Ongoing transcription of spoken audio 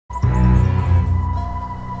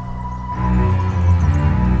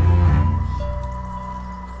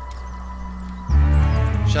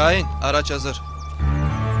Şahin, araç hazır.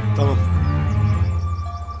 Tamam.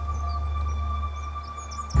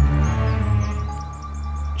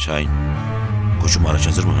 Şahin, koçum araç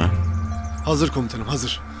hazır mı ha? Hazır komutanım,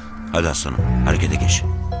 hazır. Hadi aslanım, harekete geç.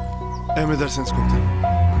 Emredersiniz komutanım.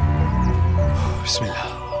 Bismillah.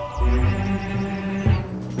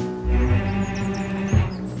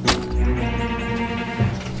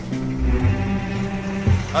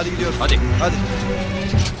 Hadi gidiyoruz. Hadi. Hadi.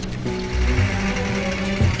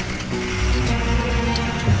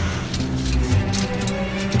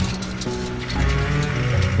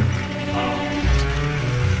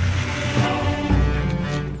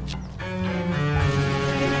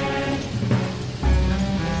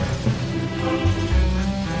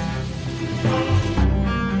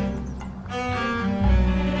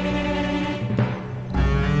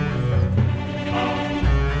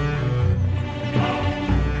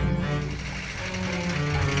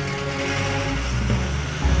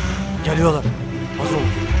 Geliyorlar. Hazır olun.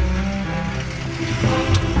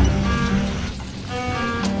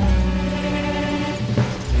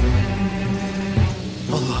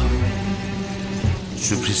 Allah.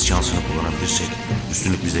 Sürpriz şansını kullanabilirsek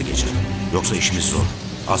üstünlük bize geçer. Yoksa işimiz zor.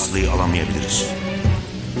 Aslı'yı alamayabiliriz.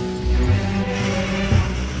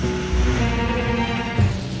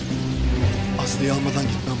 Aslı'yı almadan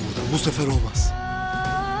gitmem buradan. Bu sefer olmaz.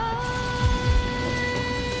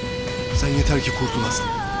 Sen yeter ki kurtul Aslı.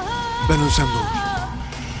 Ben ölsem de olur.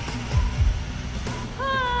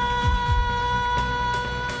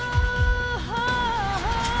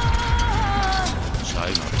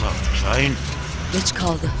 Şahin atla, Şahin. Geç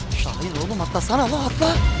kaldı. Şahin oğlum atlasana la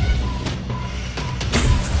atla.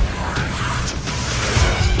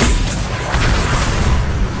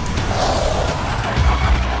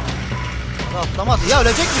 Atlamadı ya,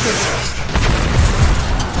 ölecek mi çocuk?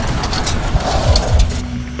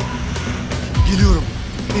 Geliyorum.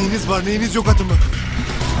 Neyiniz var neyiniz yok atın bakın.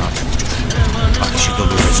 Ateşi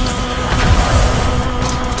dolu resmen.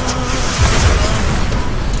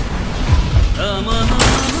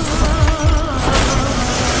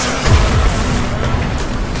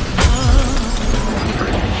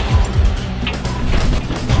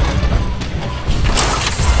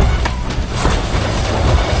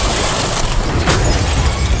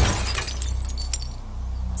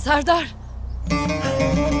 Serdar.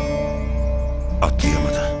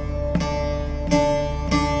 Atlayamadı.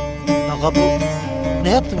 Aga bu ne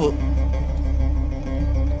yaptı bu?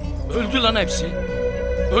 Öldü lan hepsi.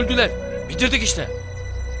 Öldüler. Bitirdik işte.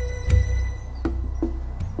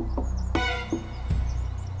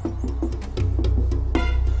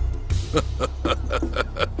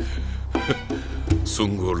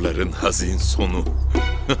 Sungurların hazin sonu.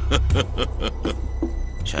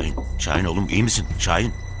 Şahin, Şahin oğlum iyi misin?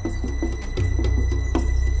 Şahin.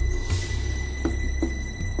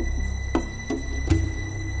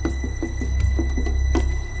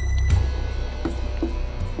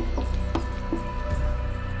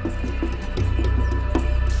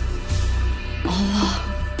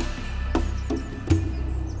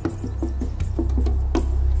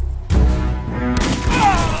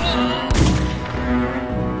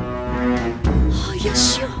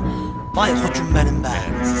 Yaşıyor. Vay koçum benim be.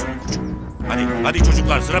 Hadi, hadi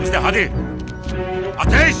çocuklar sıra bizde hadi.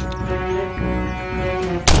 Ateş!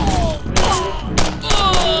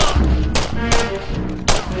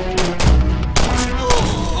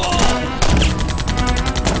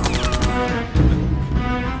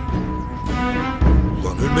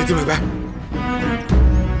 Ulan ölmedi mi be?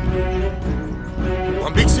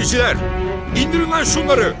 Ulan beksiciler! İndirin lan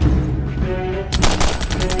şunları!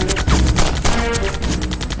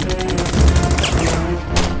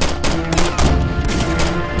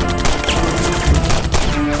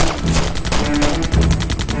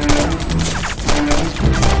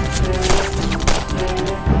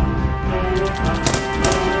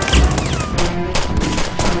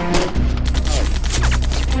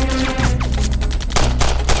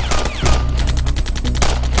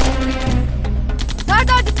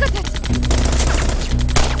 Serdar dikkat et.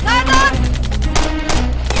 Serdar.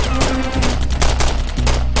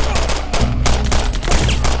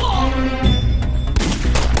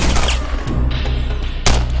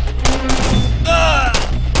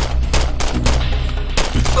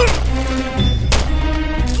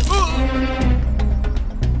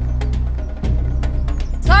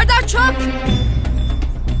 Serdar çök.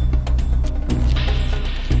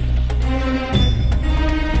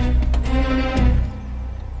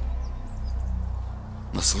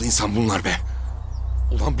 Nasıl insan bunlar be?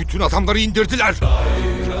 Ulan bütün adamları indirdiler.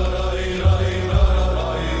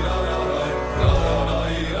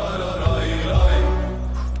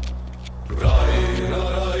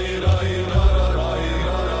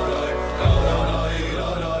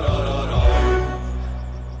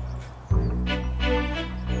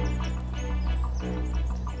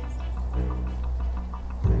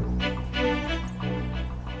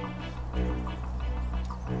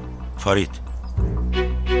 Farit.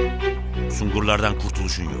 Sungurlardan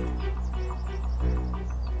kurtuluşun yok.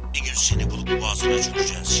 Bir gün seni bulup boğazına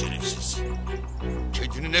çökeceğiz şerefsiz.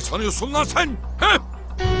 Kendini ne sanıyorsun lan sen? He?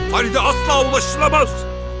 Farid'e asla ulaşılamaz.